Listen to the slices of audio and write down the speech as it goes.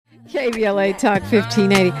KBLA Talk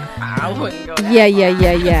 1580. I wouldn't go that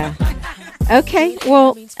Yeah. Okay,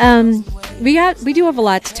 well, we do have a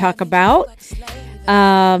lot to talk about.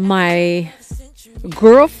 My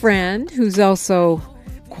girlfriend, who's also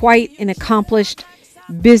quite an accomplished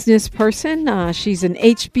business person, she's an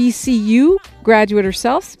HBCU graduate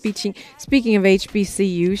herself. Speaking of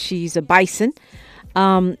HBCU, she's a Bison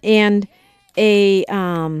and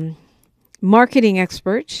a marketing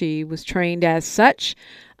expert. She was trained as such,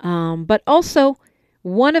 but also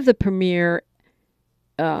one of the premier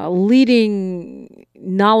leading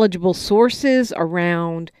knowledgeable sources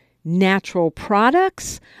around natural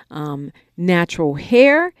products, natural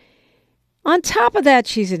hair. On top of that,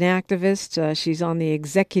 she's an activist. She's on the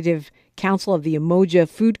executive council of the Emoja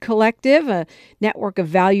Food Collective, a network of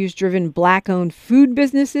values-driven Black-owned food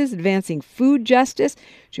businesses advancing food justice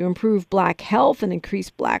to improve Black health and increase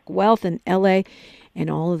Black wealth in LA and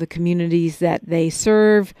all of the communities that they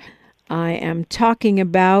serve. I am talking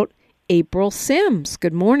about Apryl Sims.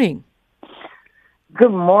 Good morning.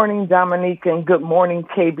 Good morning, Dominique, and good morning,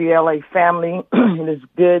 KBLA family. It is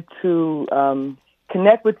good to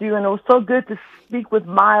connect with you, and it was so good to speak with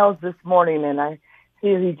Miles this morning, and I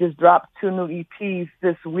hear he just dropped 2 new EPs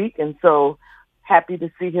this week, and so happy to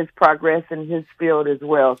see his progress in his field as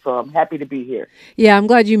well, so I'm happy to be here. Yeah, I'm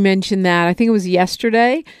glad you mentioned that. I think it was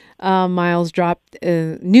yesterday. Miles dropped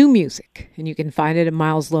new music, and you can find it at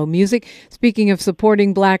Miles Low Music. Speaking of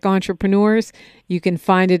supporting Black entrepreneurs, you can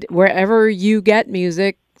find it wherever you get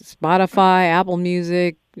music, Spotify, Apple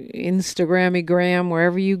Music, Instagram,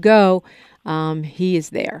 wherever you go. He is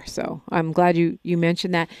there. So I'm glad you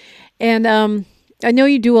mentioned that. And I know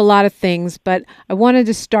you do a lot of things, but I wanted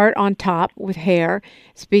to start on top with hair.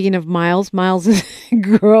 Speaking of Miles is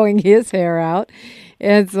growing his hair out.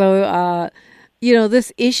 And so,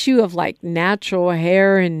 this issue of like natural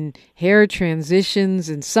hair and hair transitions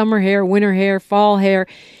and summer hair, winter hair, fall hair,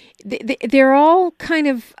 they're all kind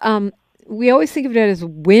of, we always think of it as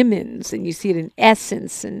women's, and you see it in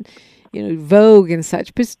Essence and, Vogue and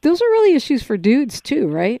such. But those are really issues for dudes too,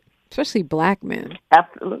 right? Especially Black men.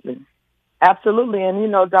 Absolutely.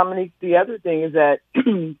 And, Dominique, the other thing is that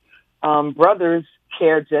brothers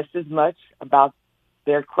care just as much about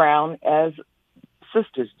their crown as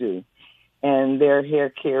sisters do. And their hair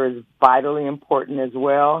care is vitally important as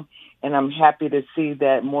well. And I'm happy to see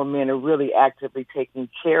that more men are really actively taking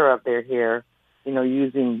care of their hair,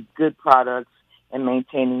 using good products and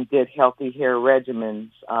maintaining good, healthy hair regimens.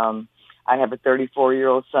 I have a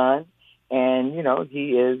 34-year-old son, and,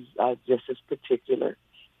 he is just as particular.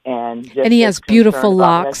 And he has beautiful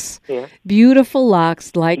locks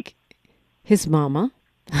like his mama.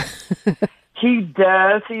 He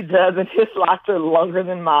does, and his locks are longer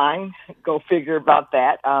than mine. Go figure about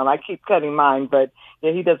that. I keep cutting mine, but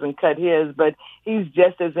he doesn't cut his. But he's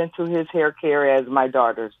just as into his hair care as my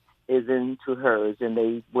daughter is into hers, and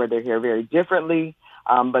they wear their hair very differently,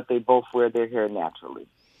 but they both wear their hair naturally.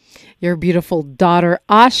 Your beautiful daughter,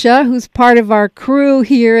 Asha, who's part of our crew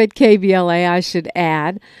here at KBLA, I should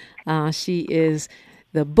add. She is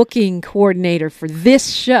the booking coordinator for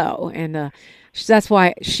this show, and that's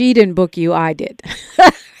why she didn't book you, I did.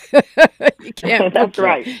 You can't That's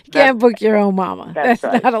right. You can't book your own mama. That's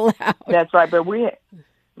right. Not allowed. That's right, but we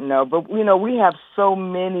have so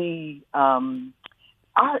many.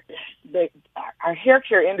 Our hair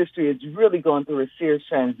care industry is really going through a serious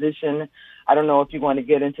transition. I don't know if you want to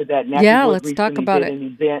get into that. Let's talk about it.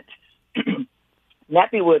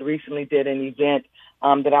 Nappy Wood recently did an event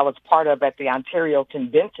that I was part of at the Ontario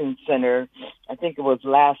Convention Center. I think it was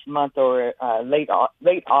last month or late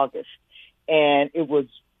August, and it was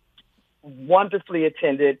wonderfully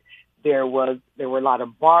attended. There were a lot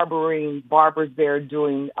of barbers there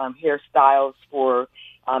doing hairstyles for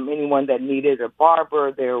anyone that needed a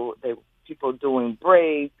barber. There were people doing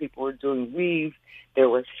braids, people were doing weaves. There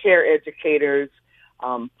was hair educators,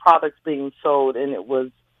 products being sold, and it was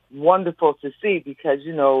wonderful to see because,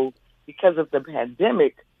 because of the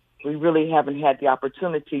pandemic, we really haven't had the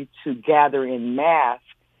opportunity to gather in mass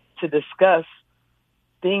to discuss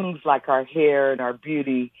things like our hair and our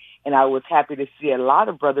beauty. And I was happy to see a lot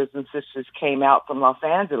of brothers and sisters came out from Los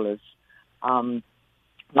Angeles. A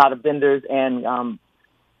lot of vendors and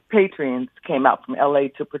patrons came out from LA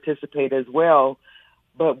to participate as well.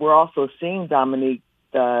 But we're also seeing, Dominique,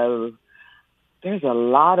 there's a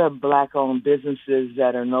lot of Black-owned businesses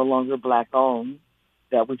that are no longer Black-owned,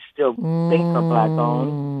 that we still think are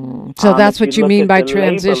Black-owned. So that's what you mean by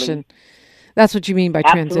transition. That's what you mean by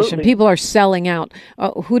transition. Absolutely. People are selling out.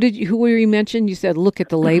 Who were you mentioned? You said look at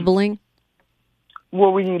the labeling.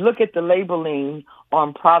 Well, when you look at the labeling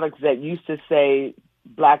on products that used to say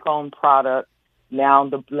Black-owned product, Now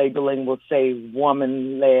the labeling will say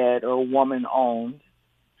woman-led or woman-owned.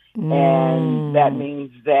 And that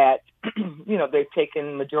means that, they've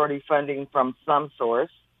taken majority funding from some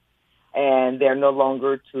source, and they're no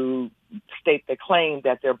longer to state the claim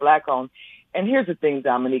that they're Black-owned. And here's the thing,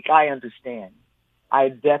 Dominique, I understand. I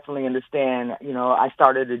definitely understand. I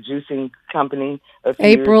started a juicing company a few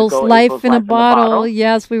years April's ago. Life in a Life in a Bottle.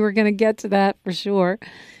 Yes, we were going to get to that for sure.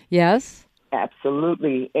 Yes.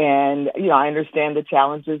 Absolutely. And, I understand the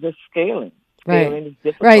challenges of scaling. Right. Scaling is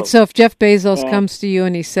difficult. Right. So if Jeff Bezos comes to you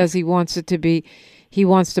and he says he wants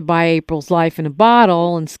to buy April's Life in a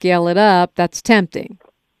bottle and scale it up, that's tempting.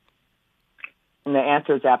 And the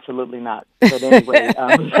answer is absolutely not. But anyway,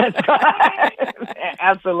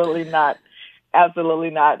 absolutely not. Absolutely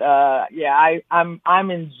not.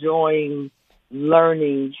 I'm enjoying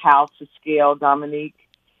learning how to scale, Dominique.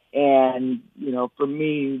 And, for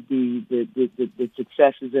me, the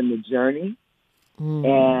success is in the journey.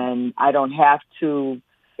 And I don't have to,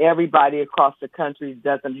 everybody across the country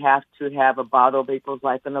doesn't have to have a bottle of April's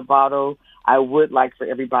Life in a Bottle. I would like for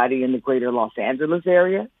everybody in the greater Los Angeles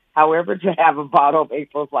area, however, to have a bottle of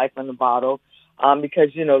April's Life in a Bottle. Because,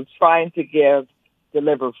 trying to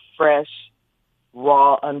deliver fresh,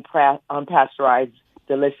 raw, unpasteurized,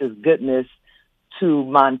 delicious goodness to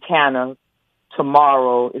Montana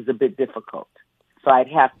tomorrow is a bit difficult. So I'd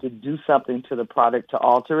have to do something to the product to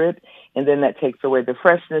alter it, and then that takes away the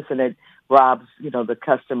freshness, and it robs, the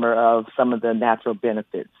customer of some of the natural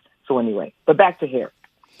benefits. So anyway, but back to hair.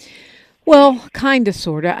 Well, kind of,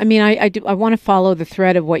 sort of. I mean, I want to follow the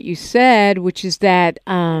thread of what you said, which is that,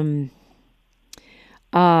 some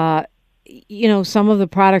of the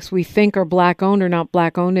products we think are Black-owned are not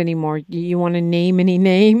Black-owned anymore. Do you want to name any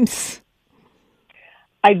names?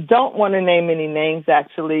 I don't want to name any names,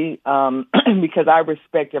 actually, because I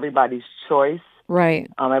respect everybody's choice.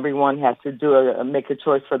 Right. Everyone has to make a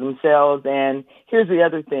choice for themselves. And here's the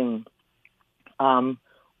other thing.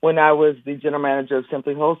 When I was the general manager of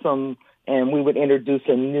Simply Wholesome, and we would introduce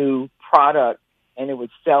a new product, and it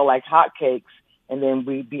would sell like hotcakes, and then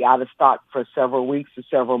we'd be out of stock for several weeks or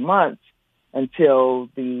several months until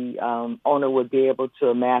the owner would be able to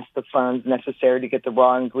amass the funds necessary to get the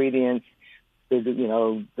raw ingredients,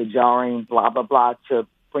 the jarring, blah, blah, blah, to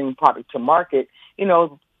bring product to market.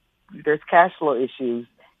 There's cash flow issues.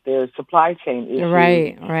 There's supply chain issues.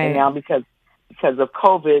 Right. And now because of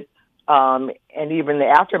COVID, and even the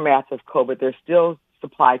aftermath of COVID, there's still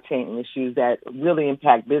supply chain issues that really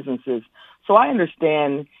impact businesses. So I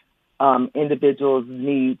understand individuals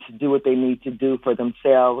need to do what they need to do for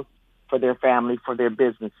themselves, for their family, for their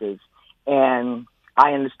businesses. And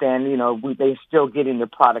I understand, they're still getting the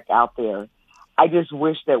product out there. I just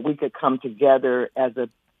wish that we could come together as a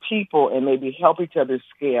people and maybe help each other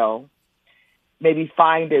scale, maybe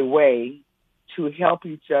find a way to help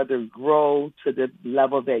each other grow to the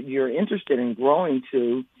level that you're interested in growing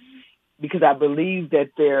to, because I believe that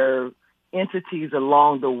there are entities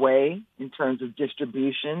along the way in terms of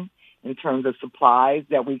distribution, in terms of supplies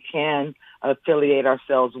that we can affiliate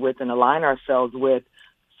ourselves with and align ourselves with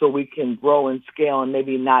so we can grow and scale and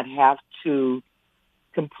maybe not have to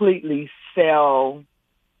completely sell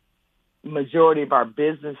majority of our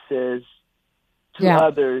businesses to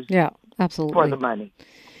others absolutely. For the money.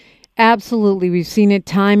 Absolutely. We've seen it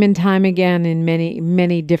time and time again in many,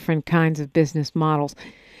 many different kinds of business models.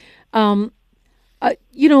 My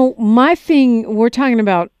thing, we're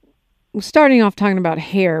starting off talking about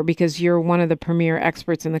hair because you're one of the premier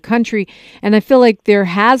experts in the country. And I feel like there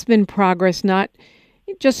has been progress, not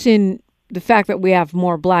just in the fact that we have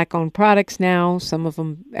more Black-owned products now, some of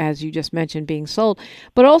them, as you just mentioned, being sold,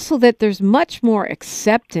 but also that there's much more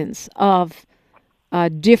acceptance of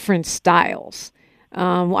different styles.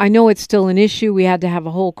 I know it's still an issue. We had to have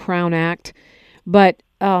a whole Crown Act, but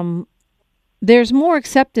there's more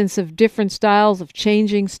acceptance of different styles, of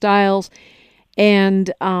changing styles.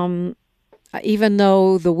 And even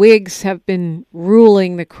though the wigs have been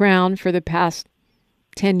ruling the crown for the past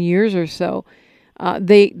 10 years or so,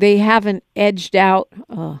 they haven't edged out,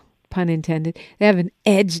 pun intended, they haven't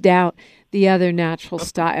edged out the other natural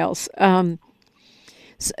styles. So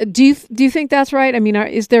do you think that's right? I mean,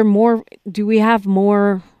 do we have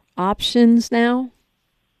more options now?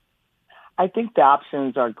 I think the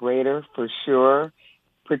options are greater for sure,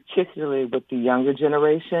 particularly with the younger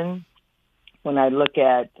generation. When I look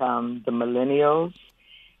at the millennials,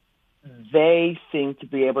 they seem to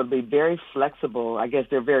be able to be very flexible. I guess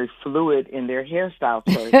they're very fluid in their hairstyle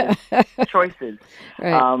choices.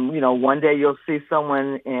 Right. One day you'll see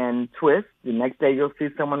someone in twists. The next day you'll see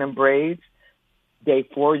someone in braids. Day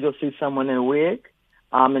 4, you'll see someone in a wig.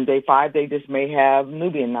 And day 5, they just may have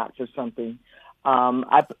Nubian knots or something. I'm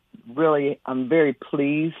very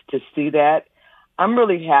pleased to see that. I'm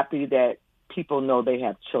really happy that people know they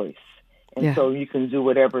have choice. And Yeah. so you can do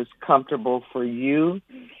whatever's comfortable for you.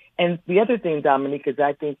 And the other thing, Dominique, is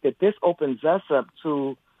I think that this opens us up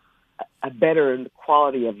to a better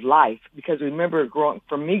quality of life. Because remember,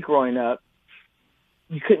 for me growing up,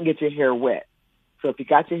 you couldn't get your hair wet. So if you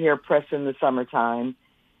got your hair pressed in the summertime,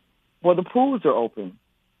 well, the pools are open.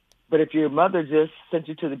 But if your mother just sent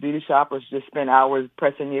you to the beauty shop or just spent hours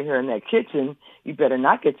pressing your hair in that kitchen, you better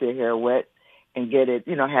not get your hair wet and get it,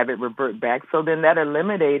 have it revert back. So then that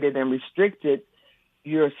eliminated and restricted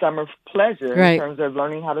your summer pleasure in Right. terms of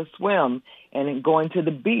learning how to swim and going to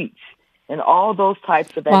the beach and all those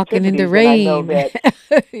types of Walking in the activities. And I know rain.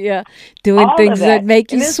 that Yeah. Doing all of things that that,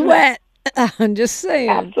 make and you this is sweat. I'm just saying.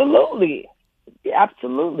 absolutely,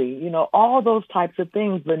 absolutely, all those types of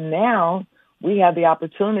things. But now we have the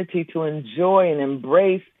opportunity to enjoy and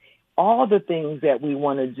embrace all the things that we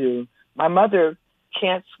want to do. My mother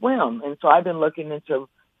can't swim, and so I've been looking into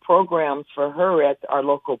programs for her at our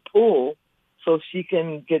local pool so she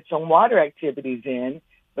can get some water activities in,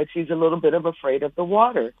 but she's a little bit afraid of the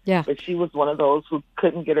water. Yeah. But she was one of those who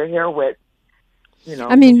couldn't get her hair wet, I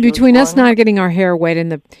when mean, she was between us growing not up. getting our hair wet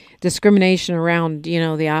and the discrimination around,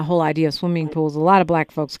 the whole idea of swimming pools, a lot of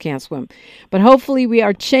black folks can't swim. But hopefully we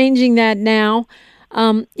are changing that now.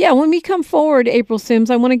 Yeah, when we come forward, April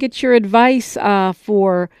Sims, I want to get your advice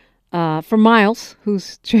for Miles,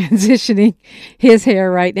 who's transitioning his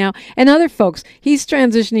hair right now, and other folks. He's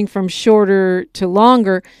transitioning from shorter to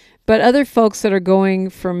longer, but other folks that are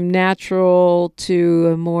going from natural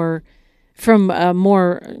to from a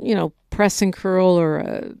more, press and curl or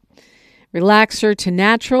a relaxer to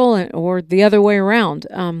natural, or the other way around.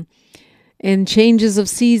 And changes of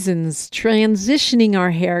seasons, transitioning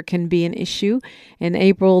our hair can be an issue. And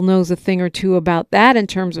April knows a thing or two about that in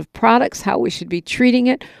terms of products, how we should be treating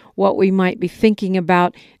it, what we might be thinking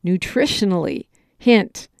about nutritionally.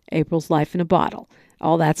 Hint, April's Life in a Bottle.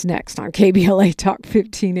 All that's next on KBLA Talk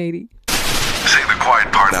 1580. Say the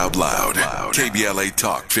quiet part out loud. KBLA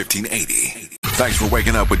Talk 1580. Thanks for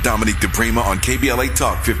waking up with Dominique DePrima on KBLA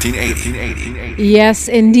Talk 1580. Yes,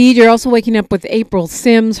 indeed. You're also waking up with April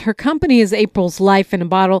Sims. Her company is April's Life in a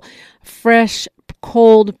Bottle. Fresh,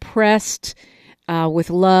 cold pressed, with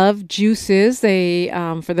love juices. They,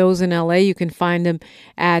 for those in LA, you can find them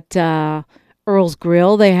at Earl's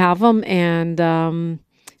Grill. They have them, and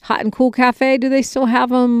Hot and Cool Cafe. Do they still have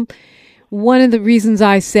them? One of the reasons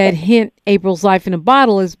I said hint April's Life in a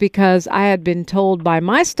Bottle is because I had been told by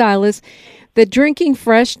my stylist that drinking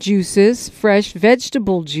fresh juices, fresh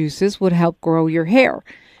vegetable juices, would help grow your hair.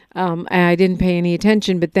 And I didn't pay any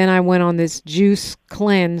attention, but then I went on this juice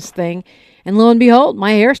cleanse thing, and lo and behold,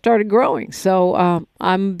 my hair started growing. So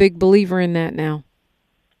I'm a big believer in that now.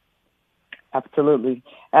 Absolutely.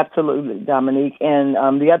 Absolutely, Dominique.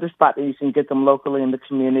 And the other spot that you can get them locally in the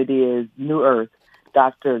community is New Earth,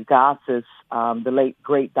 Dr. Goss's, the late,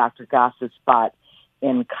 great Dr. Goss's spot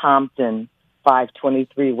in Compton,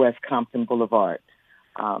 523 West Compton Boulevard.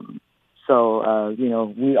 So,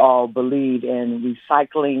 we all believe in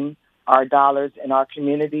recycling our dollars in our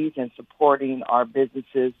communities and supporting our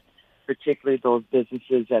businesses, particularly those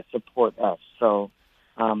businesses that support us. So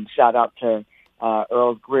shout out to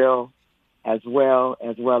Earl's Grill as well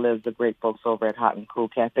as the great folks over at Hot and Cool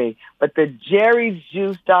Cafe. But the Jerry's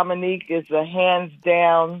juice, Dominique, is a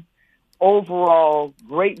hands-down, overall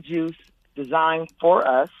great juice designed for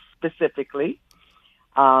us specifically,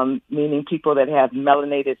 meaning people that have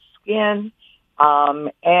melanated skin,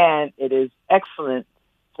 and it is excellent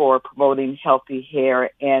for promoting healthy hair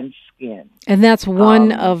and skin. And that's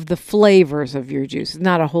one of the flavors of your juice,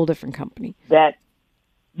 not a whole different company.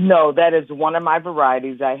 No, that is one of my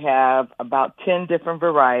varieties. I have about 10 different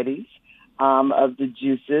varieties of the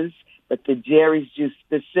juices, but the Jerry's juice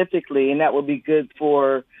specifically, and that will be good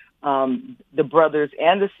for the brothers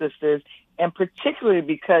and the sisters, and particularly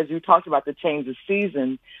because you talked about the change of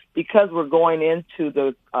season, because we're going into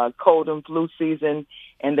the cold and flu season,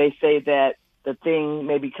 and they say that the thing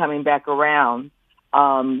may be coming back around.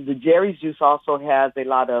 The Jerry's juice also has a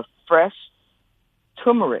lot of fresh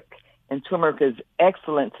turmeric, and turmeric is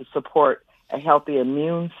excellent to support a healthy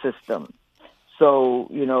immune system. So,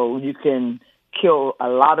 you can kill a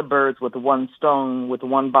lot of birds with one stone, with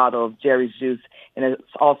one bottle of Jerry's juice, and it's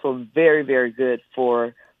also very, very good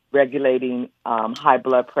for regulating high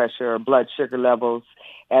blood pressure or blood sugar levels,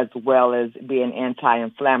 as well as being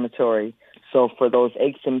anti-inflammatory. So for those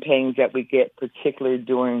aches and pains that we get, particularly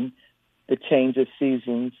during the change of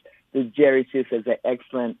seasons, the Jerry's juice is an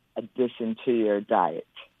excellent addition to your diet.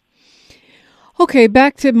 Okay,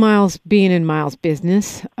 back to Miles being in Miles'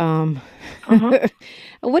 business. Hmm.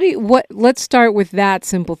 Let's start with that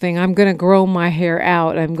simple thing. I'm going to grow my hair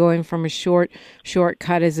out. I'm going from a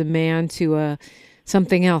shortcut as a man to a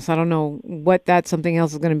something else. I don't know what that something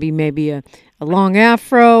else is going to be. Maybe a long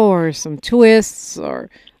afro or some twists or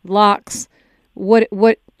locks. What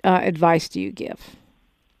advice do you give?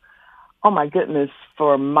 Oh my goodness,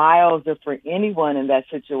 for Miles or for anyone in that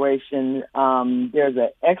situation, there's an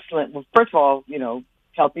excellent. Well, first of all,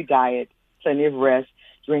 healthy diet, plenty of rest,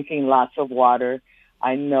 drinking lots of water.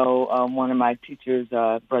 I know one of my teachers,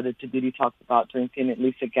 Brother Tabiti, talks about drinking at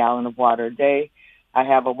least a gallon of water a day. I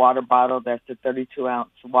have a water bottle that's a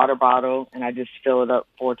 32-ounce water bottle, and I just fill it up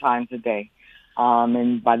 4 times a day.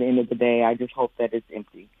 And by the end of the day, I just hope that it's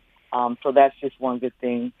empty. So that's just one good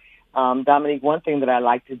thing. Dominique, one thing that I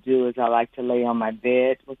like to do is I like to lay on my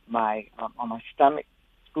bed with my on my stomach,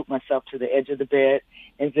 scoop myself to the edge of the bed,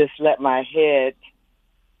 and just let my head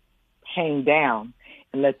hang down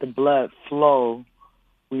and let the blood flow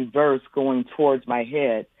reverse going towards my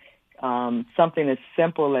head. Something as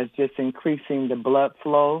simple as just increasing the blood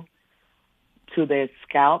flow to their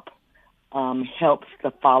scalp helps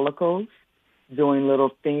the follicles. Doing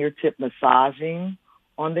little fingertip massaging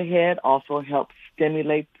on the head also helps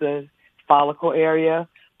stimulate the follicle area.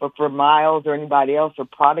 But for Miles or anybody else, a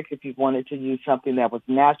product, if you wanted to use something that was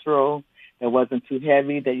natural, that wasn't too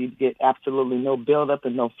heavy, that you'd get absolutely no buildup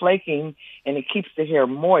and no flaking, and it keeps the hair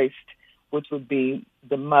moist, which would be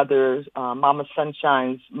the mother's Mama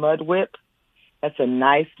Sunshine's Mud Whip. That's a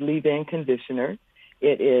nice leave-in conditioner.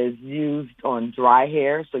 It is used on dry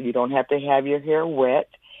hair, so you don't have to have your hair wet,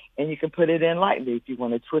 and you can put it in lightly. If you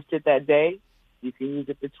want to twist it that day, you can use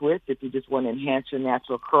it to twist. If you just want to enhance your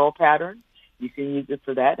natural curl pattern, you can use it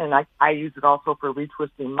for that. And I use it also for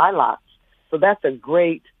retwisting my locks. So that's a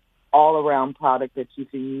great all-around product that you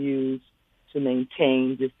can use to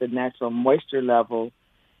maintain just the natural moisture level.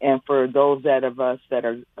 And for those of us that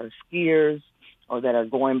are skiers or that are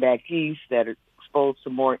going back east that are exposed to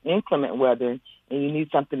more inclement weather and you need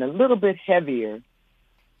something a little bit heavier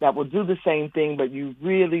that will do the same thing, but you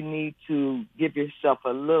really need to give yourself a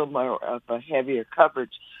little more of a heavier coverage,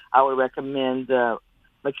 I would recommend the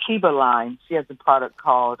Makiba line. She has a product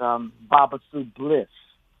called Baba Sue Bliss,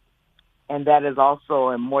 and that is also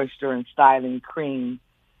a moisture and styling cream.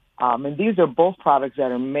 And these are both products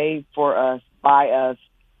that are made for us, by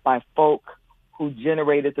folk who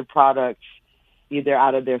generated the products either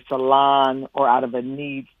out of their salon or out of a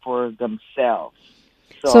need for themselves.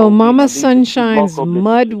 So So, Mama these are two Sunshine's local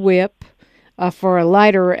Mud businesses. Whip for a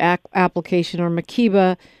lighter application, or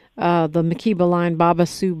Makiba, the Makiba line Baba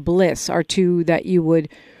Sue Bliss are two that you would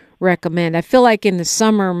recommend. I feel like in the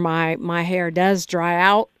summer my hair does dry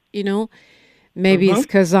out. Maybe it's Hmm.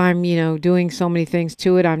 because I'm doing so many things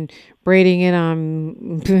to it. I'm braiding it.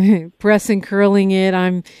 I'm pressing, curling it.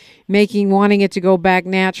 I'm wanting it to go back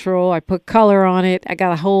natural. I put color on it. I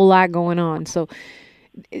got a whole lot going on. So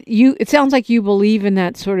it sounds like you believe in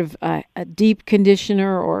that sort of a deep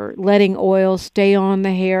conditioner or letting oil stay on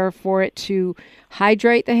the hair for it to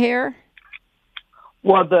hydrate the hair.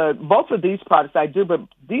 Well, the both of these products I do, but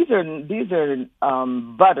these are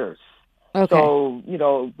butters. Okay. So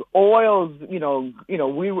oils.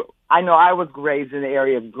 I know I was raised in the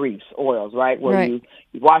area of grease oils, right? Where Right.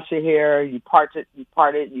 you wash your hair, you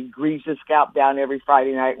grease your scalp down every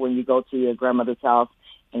Friday night when you go to your grandmother's house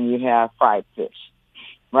and you have fried fish,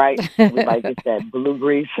 right? Everybody gets that blue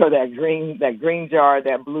grease or that green jar,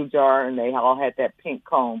 that blue jar, and they all had that pink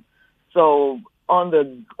comb. So on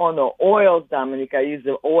the oils, Dominique, I use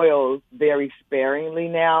the oils very sparingly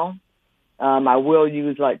now. I will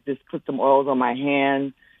use just put some oils on my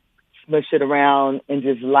hand, smush it around, and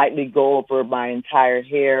just lightly go over my entire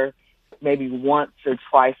hair, maybe once or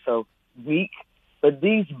twice a week. But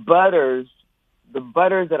the butters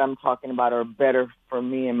that I'm talking about are better for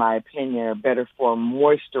me, in my opinion, are better for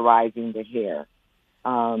moisturizing the hair.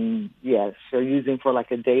 Yes, so using for like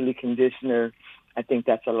a daily conditioner, I think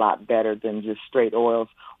that's a lot better than just straight oils.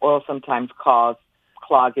 Oils sometimes cause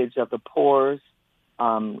cloggage of the pores,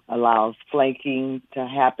 allows flaking to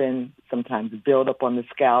happen, sometimes build up on the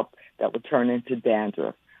scalp that would turn into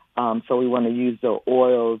dandruff. So we want to use the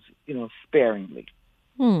oils, sparingly.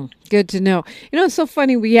 Good to know. It's so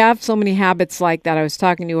funny. We have so many habits like that. I was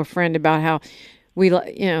talking to a friend about how we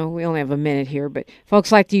only have a minute here, but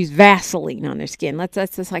folks like to use Vaseline on their skin. That's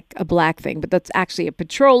just like a black thing, but that's actually a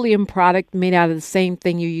petroleum product made out of the same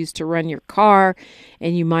thing you use to run your car,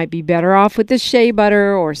 and you might be better off with the shea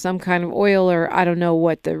butter or some kind of oil, or I don't know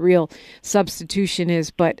what the real substitution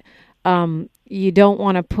is, but you don't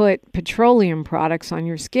want to put petroleum products on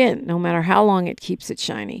your skin, no matter how long it keeps it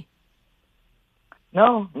shiny.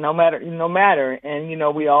 No matter.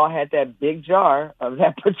 And, we all had that big jar of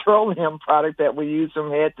that petroleum product that we used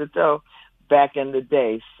from head to toe back in the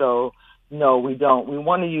day. So, no, we don't. We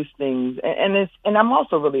want to use things. And I'm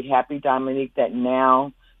also really happy, Dominique, that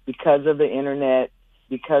now, because of the internet,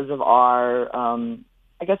 because of our,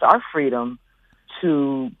 our freedom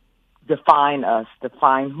to define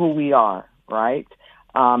who we are, right?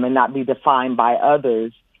 And not be defined by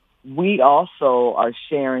others. We also are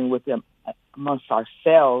sharing with them amongst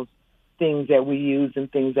ourselves things that we use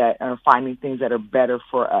and things that are finding things that are better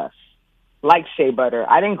for us. Like shea butter.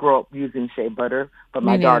 I didn't grow up using shea butter, but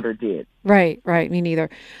my daughter did. Right. Me neither.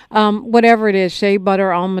 Whatever it is, shea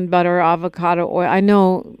butter, almond butter, avocado oil. I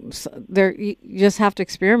know you just have to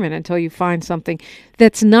experiment until you find something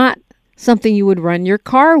that's not something you would run your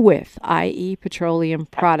car with, i.e. petroleum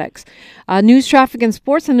products. News, traffic, and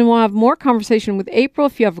sports, and then we'll have more conversation with Apryl.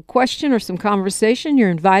 If you have a question or some conversation, you're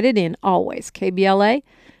invited in always. KBLA,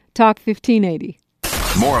 Talk 1580.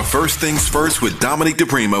 More of First Things First with Dominique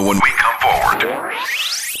DePrima when we come forward.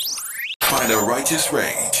 Find a righteous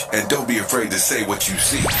rage and don't be afraid to say what you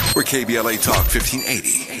see. We're KBLA Talk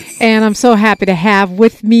 1580. And I'm so happy to have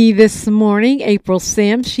with me this morning Apryl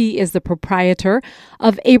Sims. She is the proprietor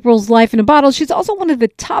of Apryl's Life in a Bottle. She's also one of the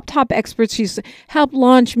top experts. She's helped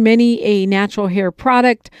launch many a natural hair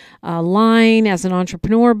product line as an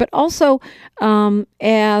entrepreneur, but also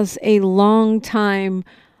as a longtime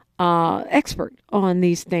expert on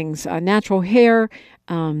these things, natural hair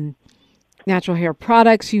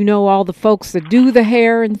products. All the folks that do the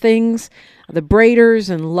hair and things, the braiders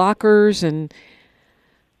and lockers and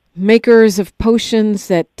makers of potions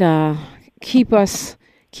that keep us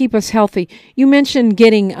healthy. You mentioned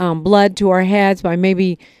getting blood to our heads by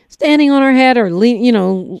maybe standing on our head or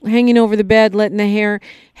hanging over the bed, letting the hair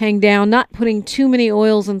hang down, not putting too many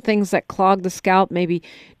oils and things that clog the scalp, maybe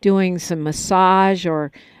doing some massage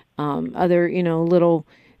or other little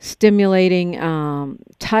stimulating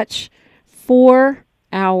touch for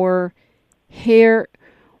our hair.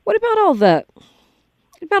 What about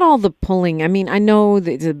all the pulling? I mean, I know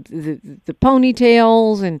the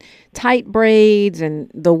ponytails and tight braids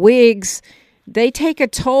and the wigs, they take a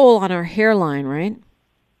toll on our hairline, right?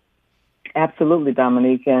 Absolutely,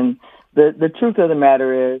 Dominique. And the truth of the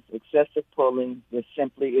matter is excessive pulling just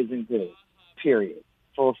simply isn't good, period,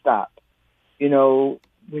 full stop.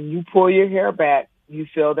 When you pull your hair back, you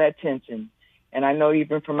feel that tension. And I know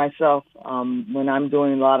even for myself, when I'm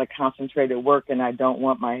doing a lot of concentrated work and I don't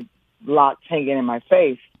want my locks hanging in my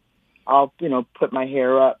face, I'll, put my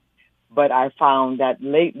hair up. But I found that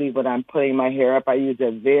lately when I'm putting my hair up, I use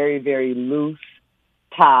a very, very loose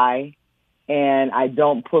tie, and I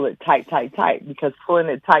don't pull it tight, because pulling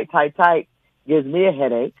it tight gives me a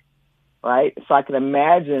headache, right? So I can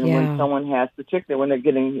imagine when someone has, particularly when they're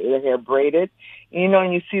getting their hair braided,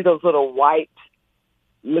 and you see those little white,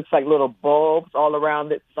 looks like little bulbs all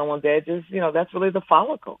around someone's edges, that's really the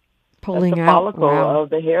follicle. Pulling that's the out. follicle of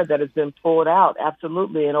the hair that has been pulled out.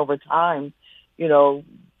 Absolutely. And over time,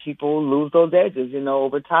 people lose those edges.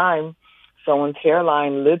 Over time, someone's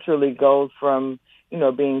hairline literally goes from,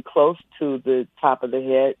 being close to the top of the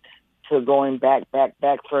head to going back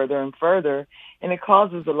further and further. And it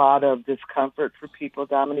causes a lot of discomfort for people,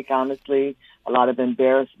 Dominique, honestly, a lot of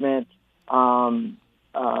embarrassment,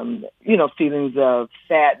 feelings of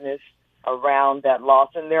sadness around that loss.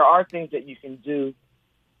 And there are things that you can do,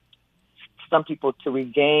 some people, to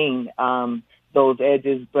regain those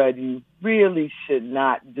edges, but you really should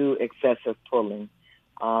not do excessive pulling.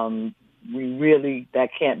 That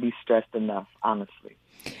can't be stressed enough, honestly.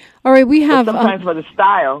 All right, we have... But sometimes for the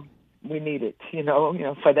style, we need it,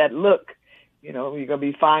 for that look, you're going to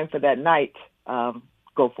be fine for that night.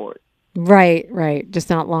 Go for it. Right. Just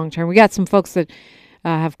not long term. We got some folks that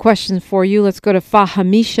have questions for you. Let's go to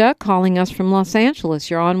Fahamisha calling us from Los Angeles.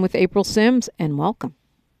 You're on with Apryl Sims, and welcome.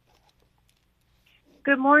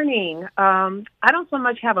 Good morning. I don't so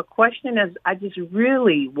much have a question as I just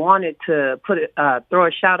really wanted to throw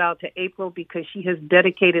a shout out to Apryl because she has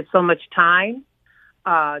dedicated so much time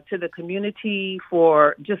to the community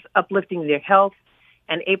for just uplifting their health.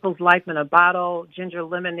 And Apryl's Life in a Bottle, Ginger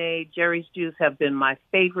Lemonade, Jerry's Juice have been my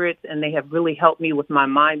favorites, and they have really helped me with my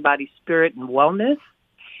mind, body, spirit, and wellness.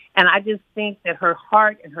 And I just think that her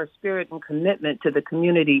heart and her spirit and commitment to the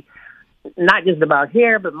community, not just about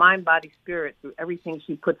hair, but mind, body, spirit, through everything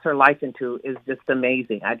she puts her life into, is just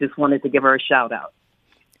amazing. I just wanted to give her a shout out.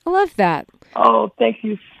 I love that. Oh, thank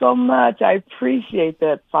you so much. I appreciate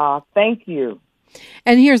that, Fa. Thank you.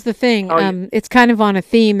 And here's the thing. It's kind of on a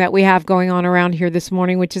theme that we have going on around here this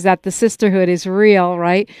morning, which is that the sisterhood is real,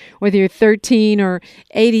 right? Whether you're 13 or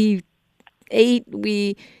 88,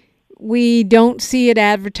 we don't see it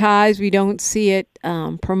advertised, we don't see it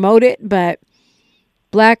promoted, but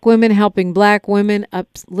Black women helping Black women,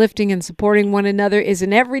 uplifting and supporting one another is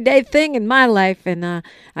an everyday thing in my life, and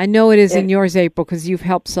I know it is in yours, April, because you've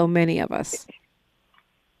helped so many of us.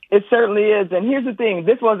 It certainly is. And here's the thing.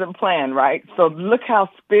 This wasn't planned, right? So look how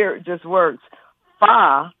spirit just works.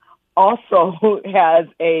 Fa also has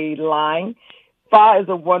a line. Fa is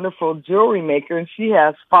a wonderful jewelry maker, and she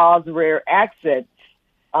has Fa's Rare Accent,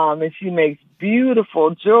 and she makes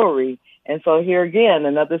beautiful jewelry. And so here again,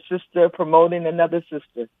 another sister promoting another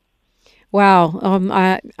sister. Wow.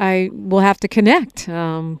 I will have to connect.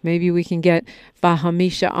 Maybe we can get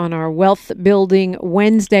Fahamisha on our Wealth Building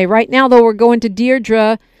Wednesday. Right now, though, we're going to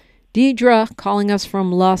Deirdre. Deirdre calling us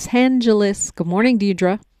from Los Angeles. Good morning,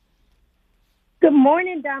 Deirdre. Good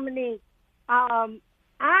morning, Dominique.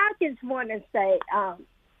 I just want to say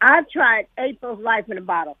I've tried April's Life in a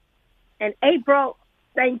Bottle. And April,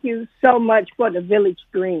 thank you so much for the Village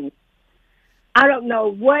Green. I don't know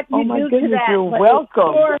what you do to that. You're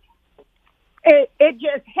welcome. It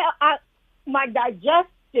just helped my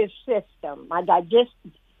digestive system.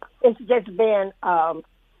 It's just been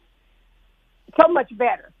so much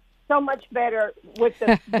better with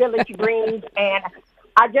the Village Greens, and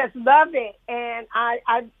I just love it. And I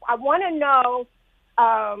want to know,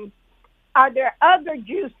 are there other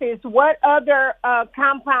juices? What other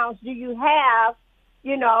compounds do you have,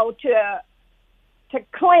 to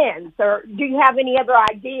cleanse, or do you have any other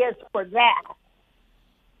ideas for that?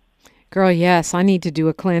 Girl, yes, I need to do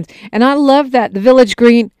a cleanse. And I love that. The Village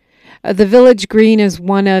Green is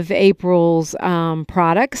one of April's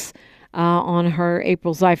products on her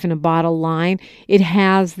April's Life in a Bottle line. It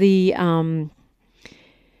has the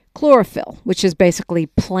chlorophyll, which is basically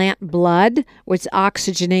plant blood, which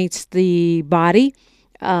oxygenates the body.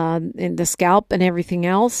 In the scalp and everything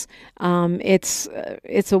else. It's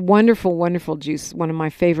a wonderful, wonderful juice. One of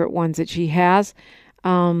my favorite ones that she has.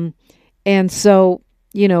 And so,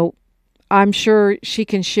 I'm sure she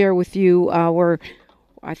can share with you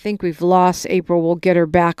I think we've lost April. We'll get her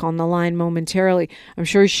back on the line momentarily. I'm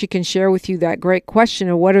sure she can share with you that great question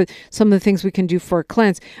of what are some of the things we can do for a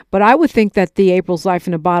cleanse. But I would think that the April's Life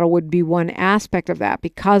in a Bottle would be one aspect of that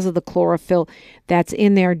because of the chlorophyll that's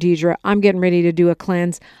in there, Deidre. I'm getting ready to do a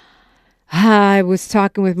cleanse. I was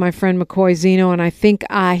talking with my friend McCoy Zeno, and I think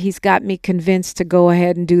he's got me convinced to go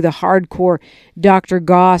ahead and do the hardcore Dr.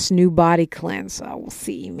 Goss new body cleanse. So we'll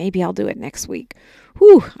see. Maybe I'll do it next week.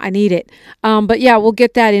 Whew, I need it. But yeah, we'll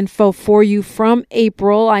get that info for you from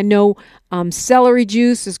April. I know celery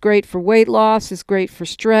juice is great for weight loss, is great for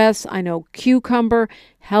stress. I know cucumber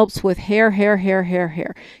helps with hair.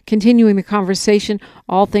 Continuing the conversation,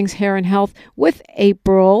 all things hair and health with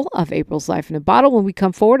April of April's Life in a Bottle when we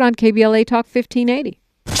come forward on KBLA Talk 1580.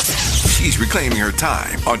 She's reclaiming her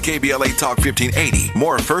time on KBLA Talk 1580.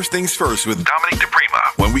 More First Things First with Dominique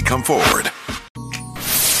DePrima when we come forward.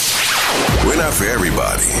 We're not for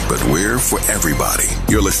everybody, but we're for everybody.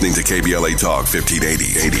 You're listening to KBLA Talk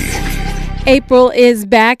 1580. April is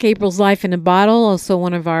back. April's Life in a Bottle, also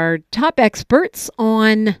one of our top experts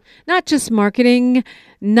on not just marketing,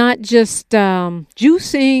 not just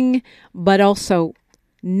juicing, but also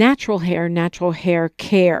natural hair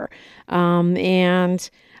care.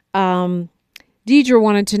 Deidre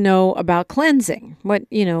wanted to know about cleansing, what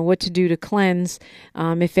to do to cleanse,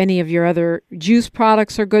 if any of your other juice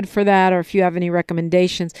products are good for that, or if you have any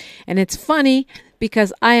recommendations. And it's funny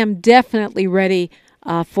because I am definitely ready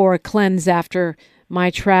for a cleanse after my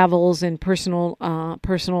travels and personal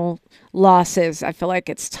losses. I feel like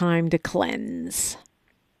it's time to cleanse.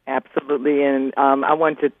 Absolutely, and I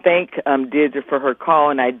want to thank Deirdre for her call,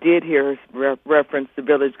 and I did hear her reference the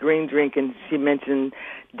Village Green drink, and she mentioned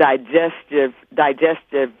digestive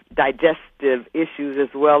issues as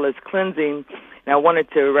well as cleansing. And I wanted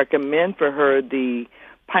to recommend for her the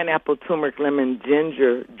pineapple, turmeric, lemon,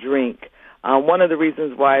 ginger drink. One of the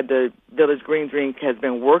reasons why the Village Green drink has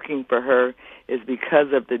been working for her is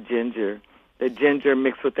because of the ginger. The ginger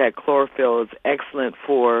mixed with that chlorophyll is excellent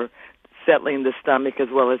for settling the stomach as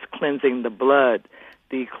well as cleansing the blood.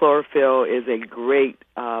 The chlorophyll is a great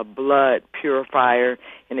blood purifier,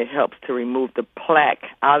 and it helps to remove the plaque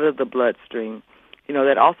out of the bloodstream.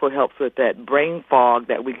 That also helps with that brain fog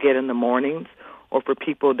that we get in the mornings, or for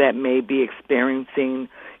people that may be experiencing,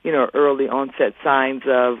 early onset signs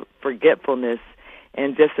of forgetfulness.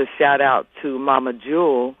 And just a shout out to Mama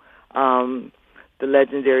Jewel, the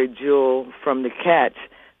legendary Jewel from the Catch,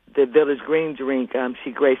 the Village Green drink.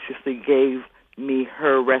 She graciously gave me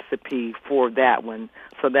her recipe for that one.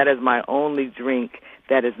 So that is my only drink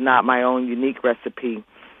that is not my own unique recipe.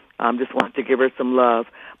 Just want to give her some love.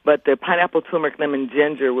 But the pineapple, turmeric, lemon,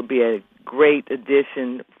 ginger would be a great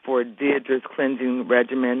addition for Deirdre's cleansing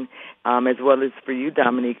regimen, as well as for you,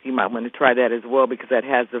 Dominique. You might want to try that as well because that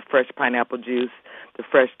has the fresh pineapple juice, the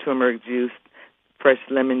fresh turmeric juice, fresh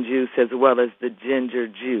lemon juice, as well as the ginger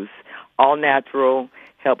juice. All natural,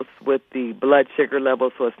 helps with the blood sugar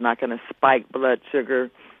level, so it's not going to spike blood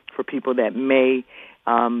sugar for people that may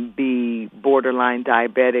be borderline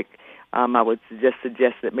diabetic. I would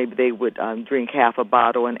suggest that maybe they would drink half a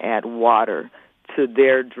bottle and add water to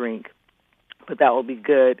their drink. But that will be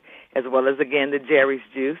good, as well as, again, the Jerry's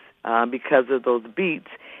juice because of those beets.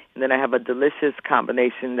 And then I have a delicious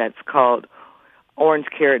combination that's called orange,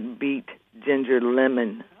 carrot, beet, ginger,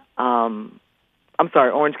 lemon.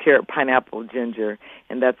 Orange, carrot, pineapple, ginger.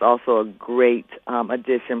 And that's also a great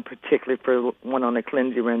addition, particularly for one on a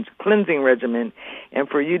cleansing regimen. And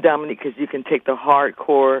for you, Dominique, because you can take the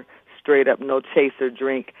hardcore, straight-up, no-chaser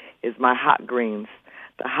drink, is my hot greens.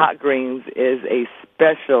 The hot greens is a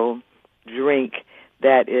special drink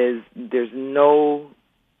that there's no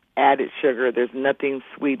added sugar, there's nothing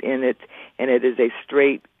sweet in it, and it is a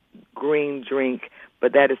straight green drink,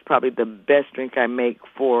 but that is probably the best drink I make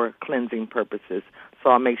for cleansing purposes. So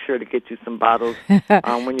I'll make sure to get you some bottles when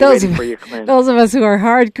you're ready for your cleanse. Those of us who are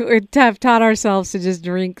hardcore have taught ourselves to just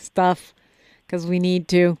drink stuff because we need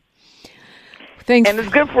to. Thanks. And it's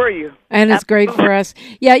good for you. And it's great for us.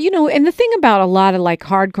 Yeah, and the thing about a lot of like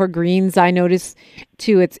hardcore greens, I notice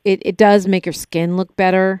too, it does make your skin look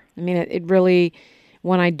better. I mean, it really,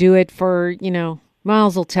 when I do it for,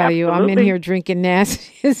 Miles will tell you, I'm in here drinking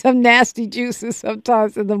some nasty juices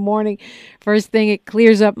sometimes in the morning. First thing, it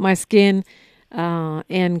clears up my skin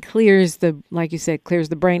and clears like you said, clears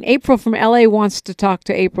the brain. April from LA wants to talk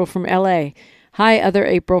to April from LA. Hi, other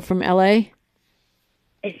April from LA.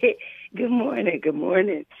 Good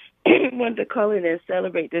morning. Wanted to call in and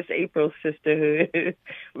celebrate this April sisterhood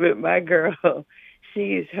with my girl.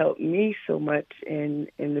 She has helped me so much in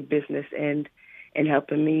the business and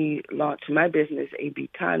helping me launch my business, AB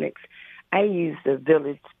Tonics. I use the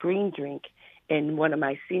Village Green Drink in one of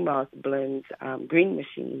my CMOS blends, green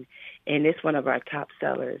machine, and it's one of our top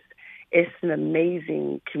sellers. It's an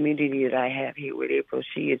amazing community that I have here with April.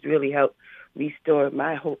 She has really helped restore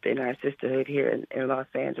my hope in our sisterhood here in Los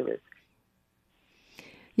Angeles.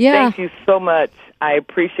 Yeah. Thank you so much. I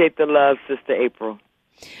appreciate the love, Sister April.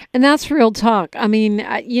 And that's real talk. I mean,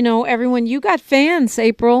 everyone, you got fans,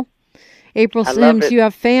 April. April Sims, you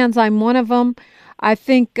have fans. I'm one of them. I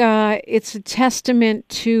think it's a testament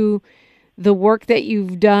to the work that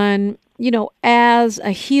you've done, as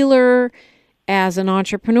a healer, as an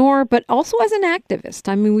entrepreneur, but also as an activist.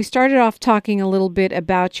 I mean, we started off talking a little bit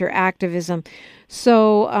about your activism.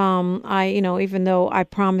 So even though I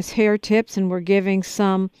promise hair tips and we're giving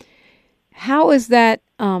some, how does that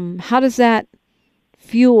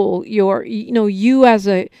fuel your, you as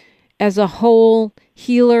a whole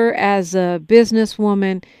healer, as a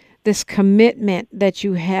businesswoman, this commitment that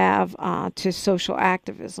you have to social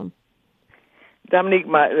activism? Dominique,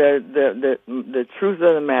 the truth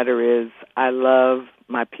of the matter is I love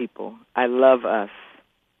my people. I love us,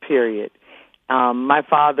 period. My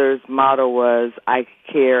father's motto was, I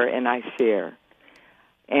care and I share.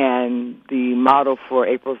 And the motto for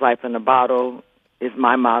April's Life in a Bottle is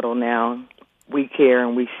my motto now. We care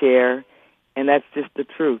and we share. And that's just the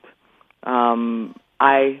truth.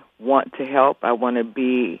 I want to help. I want to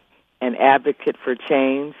be an advocate for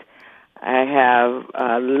change. I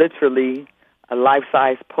have literally a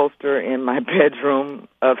life-size poster in my bedroom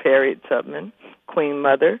of Harriet Tubman, Queen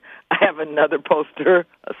Mother. I have another poster,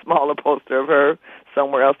 a smaller poster of her,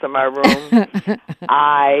 somewhere else in my room.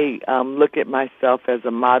 I look at myself as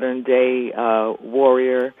a modern-day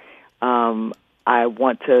warrior. I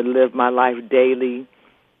want to live my life daily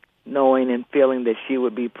knowing and feeling that she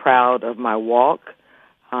would be proud of my walk.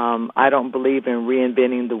 I don't believe in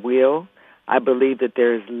reinventing the wheel. I believe that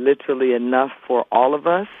there's literally enough for all of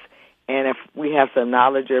us. And if we have some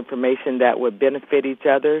knowledge or information that would benefit each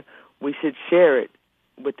other, we should share it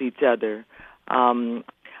with each other.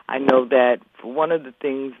 I know that one of the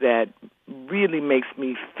things that really makes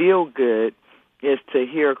me feel good is to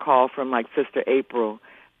hear a call from like Sister April.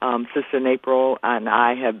 Sister April and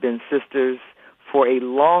I have been sisters for a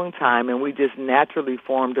long time, and we just naturally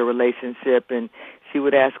formed a relationship, and she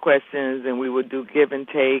would ask questions, and we would do give and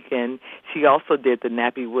take, and she also did the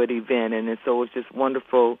Nappy Wood event, and so it was just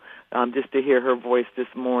wonderful just to hear her voice this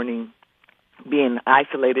morning. Being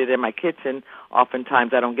isolated in my kitchen,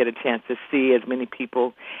 oftentimes I don't get a chance to see as many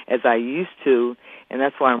people as I used to, and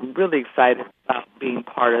that's why I'm really excited about being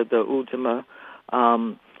part of the Ujima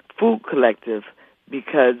Food Collective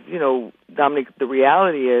because, Dominic, the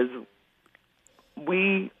reality is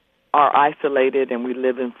we are isolated and we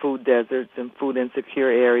live in food deserts and food insecure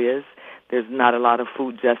areas. There's not a lot of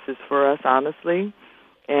food justice for us, honestly.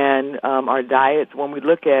 And our diets, when we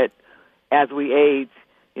look at as we age,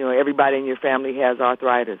 everybody in your family has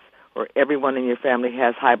arthritis or everyone in your family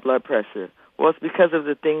has high blood pressure. Well, it's because of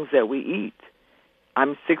the things that we eat.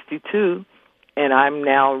 I'm 62, and I'm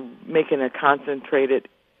now making a concerted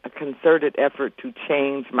effort to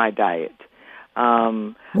change my diet.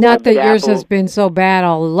 Not that yours has been so bad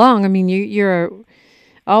all along. I mean, you're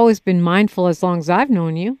always been mindful as long as I've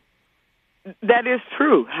known you. That is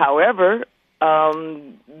true. However,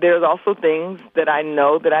 there's also things that I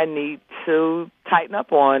know that I need to tighten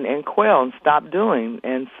up on and quell and stop doing.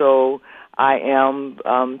 And so I am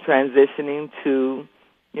transitioning to,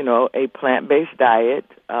 a plant-based diet,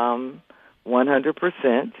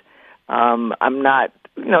 100%. I'm not,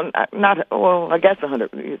 I guess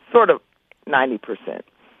 100, sort of 90%.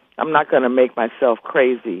 I'm not going to make myself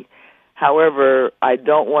crazy. However, I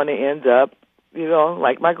don't want to end up,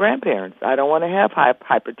 like my grandparents. I don't want to have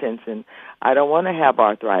hypertension. I don't want to have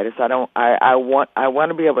arthritis. I want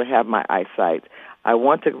to be able to have my eyesight. I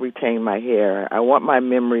want to retain my hair. I want my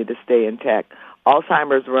memory to stay intact.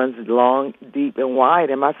 Alzheimer's runs long, deep, and wide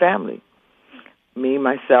in my family. Me,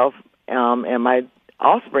 myself, and my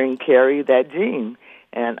offspring carry that gene,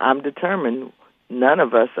 and I'm determined none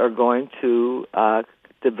of us are going to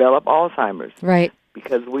develop Alzheimer's. Right.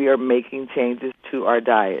 Because we are making changes to our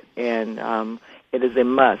diet, and it is a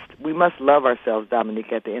must. We must love ourselves,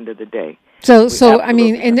 Dominique, at the end of the day. So I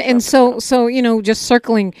mean, so just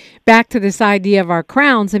circling back to this idea of our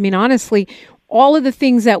crowns. I mean, honestly, all of the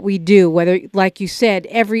things that we do, whether, like you said,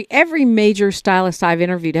 every major stylist I've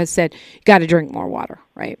interviewed has said, you got to drink more water,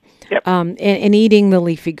 right? Yep. And eating the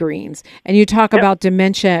leafy greens. And you talk about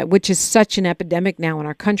dementia, which is such an epidemic now in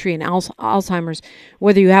our country, and Alzheimer's,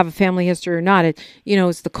 whether you have a family history or not.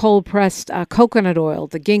 It's the cold-pressed coconut oil,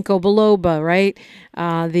 the ginkgo biloba, right?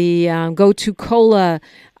 The gotu kola,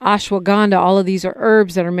 ashwagandha, all of these are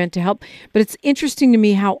herbs that are meant to help. But it's interesting to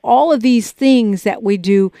me how all of these things that we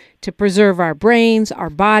do to preserve our brains, our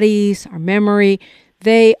bodies, our memory,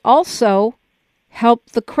 they also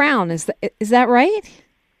help the crown. Is that right?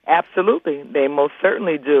 Absolutely. They most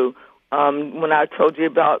certainly do. When I told you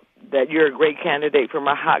about that you're a great candidate for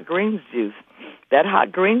my hot greens juice, that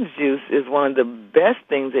hot greens juice is one of the best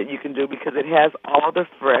things that you can do because it has all the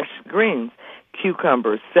fresh greens,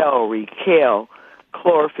 cucumber, celery, kale,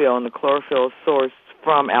 chlorophyll, and the chlorophyll is sourced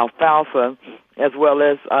from alfalfa, as well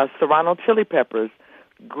as serrano chili peppers.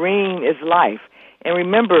 Green is life. And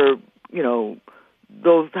remember,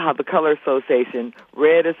 those have the color association.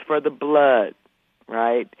 Red is for the blood,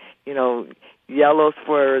 right? Yellow's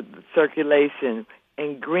for circulation,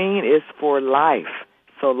 and green is for life.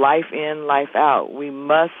 So life in, life out. We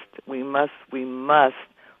must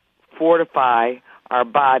fortify our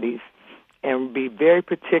bodies and be very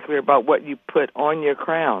particular about what you put on your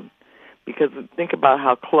crown, because think about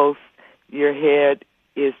how close your head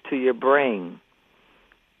is to your brain.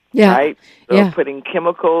 Yeah. Right? So putting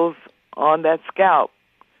chemicals on that scalp,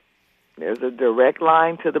 there's a direct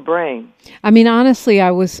line to the brain. I mean, honestly,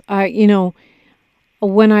 when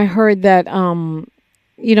I heard that, Congresswoman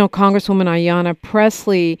Ayanna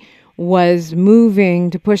Pressley was moving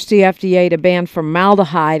to push the FDA to ban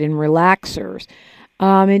formaldehyde in relaxers,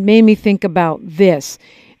 it made me think about this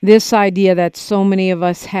idea that so many of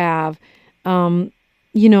us have,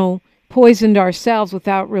 poisoned ourselves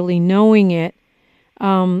without really knowing it,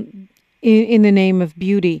 in the name of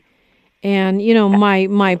beauty. And,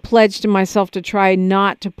 my pledge to myself to try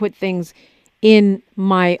not to put things on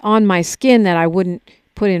my skin that I wouldn't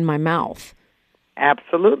put in my mouth.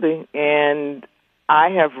 Absolutely. And I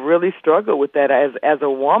have really struggled with that as a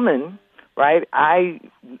woman, right? I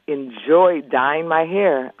enjoy dyeing my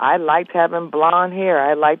hair. I liked having blonde hair.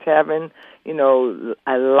 I liked having, a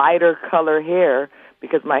lighter color hair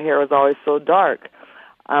because my hair was always so dark.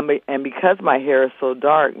 And because my hair is so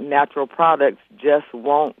dark, natural products just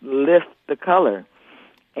won't lift the color.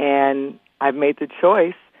 And I've made the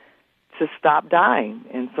choice to stop dyeing.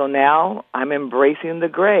 And so now I'm embracing the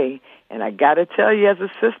gray. And I got to tell you, as a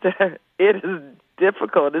sister, it is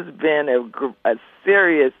difficult. It's been a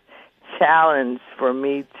serious challenge for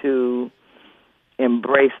me to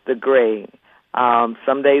embrace the gray.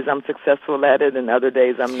 Some days I'm successful at it, and other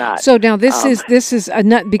days I'm not. So now this is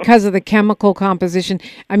not because of the chemical composition.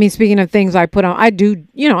 I mean, speaking of things I put on, I do,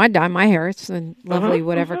 I dye my hair. It's a lovely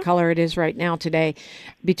whatever color it is right now today,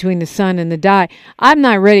 between the sun and the dye. I'm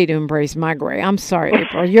not ready to embrace my gray. I'm sorry,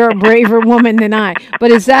 April. You're a braver woman than I.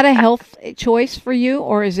 But is that a health choice for you,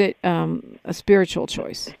 or is it a spiritual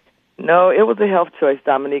choice? No, it was a health choice,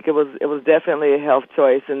 Dominique. It was definitely a health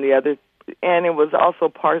choice, and it was also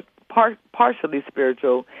partially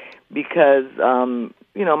spiritual because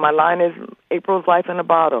my line is April's Life in a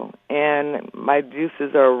Bottle, and my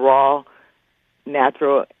juices are raw,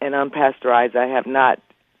 natural, and unpasteurized. I have not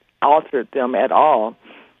altered them at all,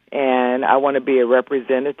 and I want to be a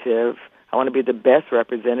representative. I want to be the best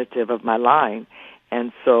representative of my line,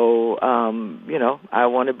 and so I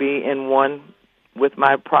want to be in one with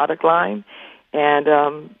my product line, and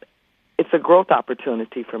it's a growth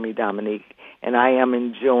opportunity for me, Dominique, and I am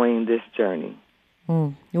enjoying this journey.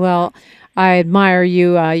 Well, I admire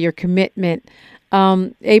you, your commitment.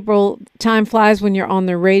 Apryl, time flies when you're on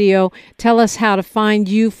the radio. Tell us how to find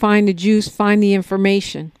you, find the juice, find the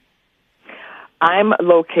information. I'm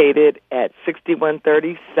located at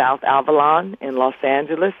 6130 South Avalon in Los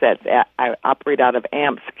Angeles. I operate out of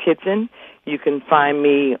Amp's Kitchen. You can find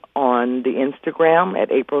me on the Instagram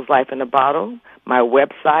at April's Life in a Bottle. My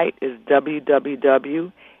website is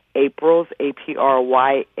www.apryls,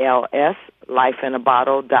 APRYLS,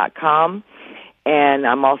 lifeinabottle.com. And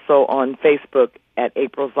I'm also on Facebook at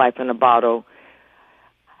April's Life in a Bottle.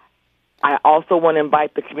 I also want to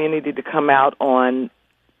invite the community to come out on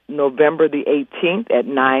November the 18th at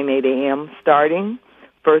 8 a.m. starting.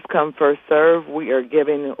 First come, first serve. We are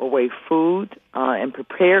giving away food, and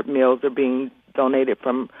prepared meals are being donated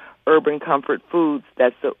from Urban Comfort Foods.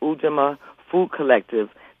 That's the Ujamaa Food Collective.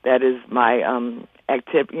 That is my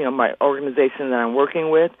my organization that I'm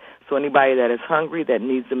working with. So anybody that is hungry, that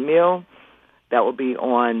needs a meal, that will be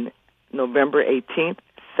on November 18th,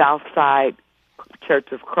 Southside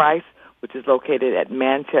Church of Christ, which is located at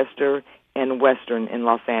Manchester and Western in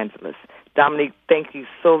Los Angeles. Dominique, thank you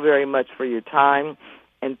so very much for your time,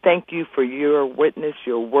 and thank you for your witness,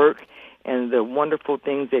 your work, and the wonderful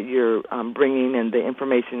things that you're bringing and the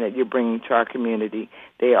information that you're bringing to our community.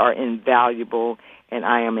 They are invaluable, and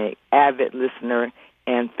I am an avid listener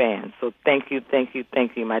and fan. So thank you,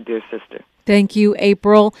 my dear sister. Thank you,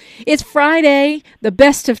 Apryl. It's Friday. The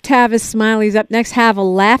best of Tavis Smiley's up next. Have a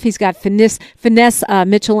laugh. He's got Finesse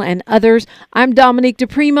Mitchell and others. I'm Dominique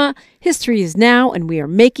DePrima. History is now, and we are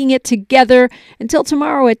making it together. Until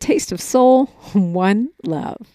tomorrow at Taste of Soul, one love.